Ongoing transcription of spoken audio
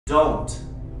Don't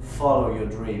follow your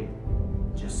dream.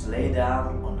 Just lay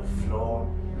down on the floor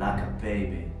like a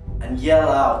baby and yell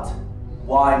out,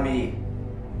 "Why me?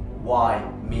 Why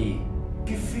me?"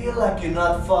 If you feel like you're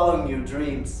not following your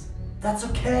dreams, that's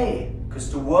okay. Cause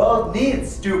the world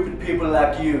needs stupid people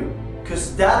like you.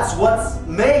 Cause that's what's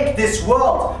make this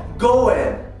world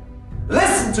going.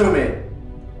 Listen to me.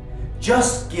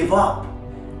 Just give up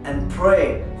and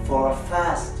pray for a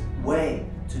fast way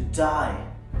to die.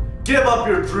 Give up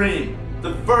your dream.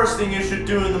 The first thing you should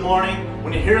do in the morning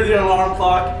when you hear the alarm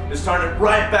clock is turn it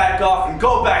right back off and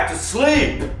go back to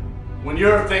sleep. When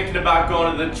you're thinking about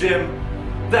going to the gym,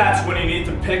 that's when you need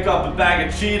to pick up a bag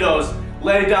of Cheetos,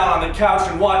 lay down on the couch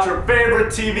and watch your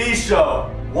favorite TV show.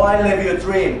 Why live your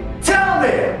dream? Tell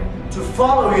me! To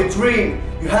follow your dream,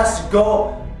 you have to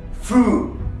go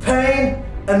through pain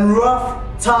and rough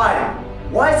time.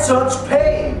 Why such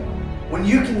pain when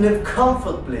you can live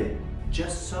comfortably?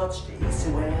 Just search the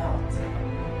easy way out.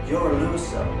 You're a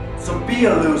loser, so be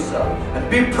a loser and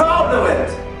be proud of it.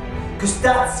 Cause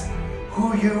that's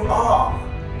who you are.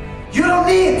 You don't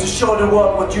need to show the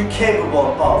world what you're capable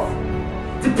of.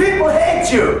 The people hate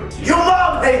you. Your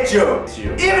mom hates you.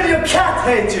 Even your cat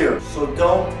hates you. So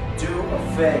don't do a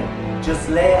thing. Just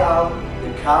lay on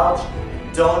the couch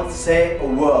and don't say a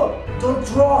word. Don't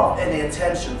draw any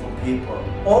attention from people.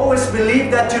 Always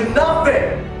believe that you're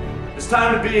nothing. It's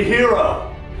time to be a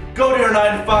hero. Go to your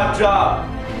 9-to-5 job.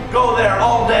 Go there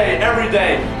all day, every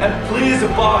day, and please a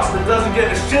boss that doesn't give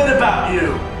a shit about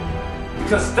you.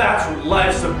 Because that's what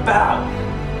life's about.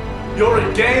 You'll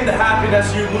regain the happiness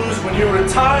you lose when you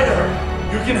retire.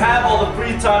 You can have all the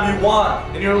free time you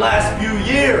want in your last few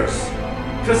years.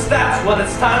 Because that's when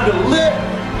it's time to live.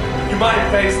 You might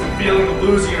face the feeling of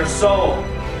losing your soul.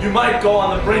 You might go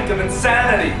on the brink of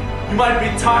insanity. You might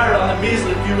be tired on the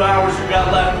measly few hours you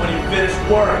got left when you finish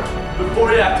work,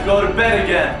 before you have to go to bed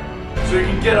again. So you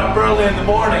can get up early in the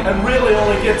morning and really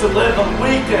only get to live on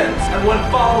weekends. And when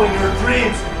following your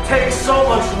dreams takes so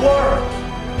much work.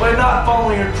 By not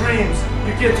following your dreams,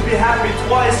 you get to be happy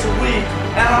twice a week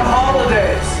and on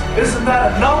holidays. Isn't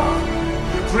that enough?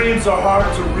 Your dreams are hard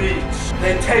to reach.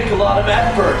 They take a lot of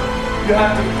effort. You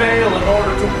have to fail in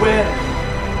order to win.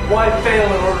 Why fail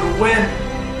in order to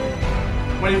win?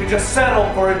 When you can just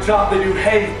settle for a job that you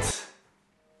hate.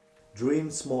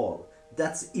 Dream small.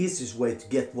 That's the easiest way to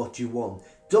get what you want.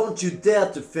 Don't you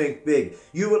dare to think big.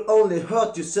 You will only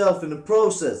hurt yourself in the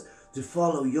process. To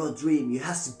follow your dream, you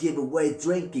have to give away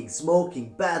drinking,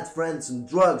 smoking, bad friends and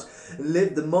drugs and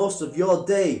live the most of your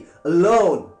day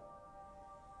alone.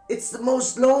 It's the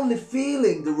most lonely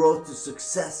feeling, the road to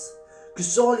success.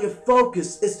 Cause all your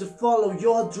focus is to follow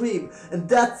your dream and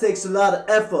that takes a lot of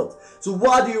effort. So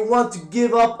why do you want to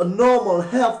give up a normal,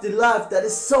 healthy life that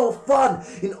is so fun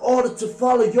in order to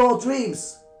follow your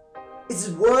dreams? Is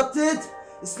it worth it?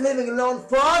 Is living alone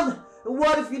fun? And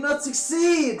what if you not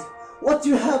succeed? What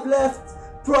you have left?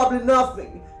 Probably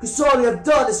nothing. Cause all you have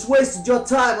done is wasted your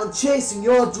time on chasing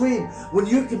your dream when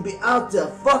you can be out there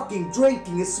fucking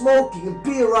drinking and smoking and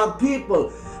be around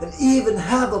people and even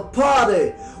have a party.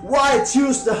 Why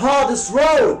choose the hardest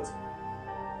road?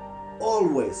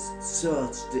 Always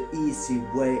search the easy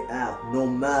way out no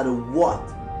matter what.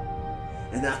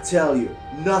 And I tell you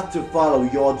not to follow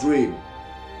your dream.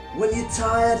 When you're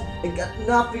tired and got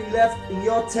nothing left in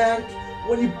your tank,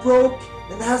 when you're broke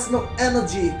and has no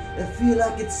energy and feel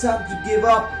like it's time to give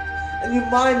up, and your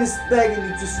mind is begging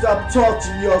you to stop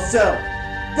torturing yourself,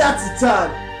 that's the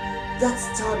time. That's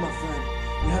the time, my friend.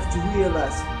 You have to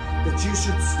realize that you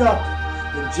should stop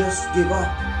and just give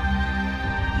up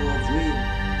your dream.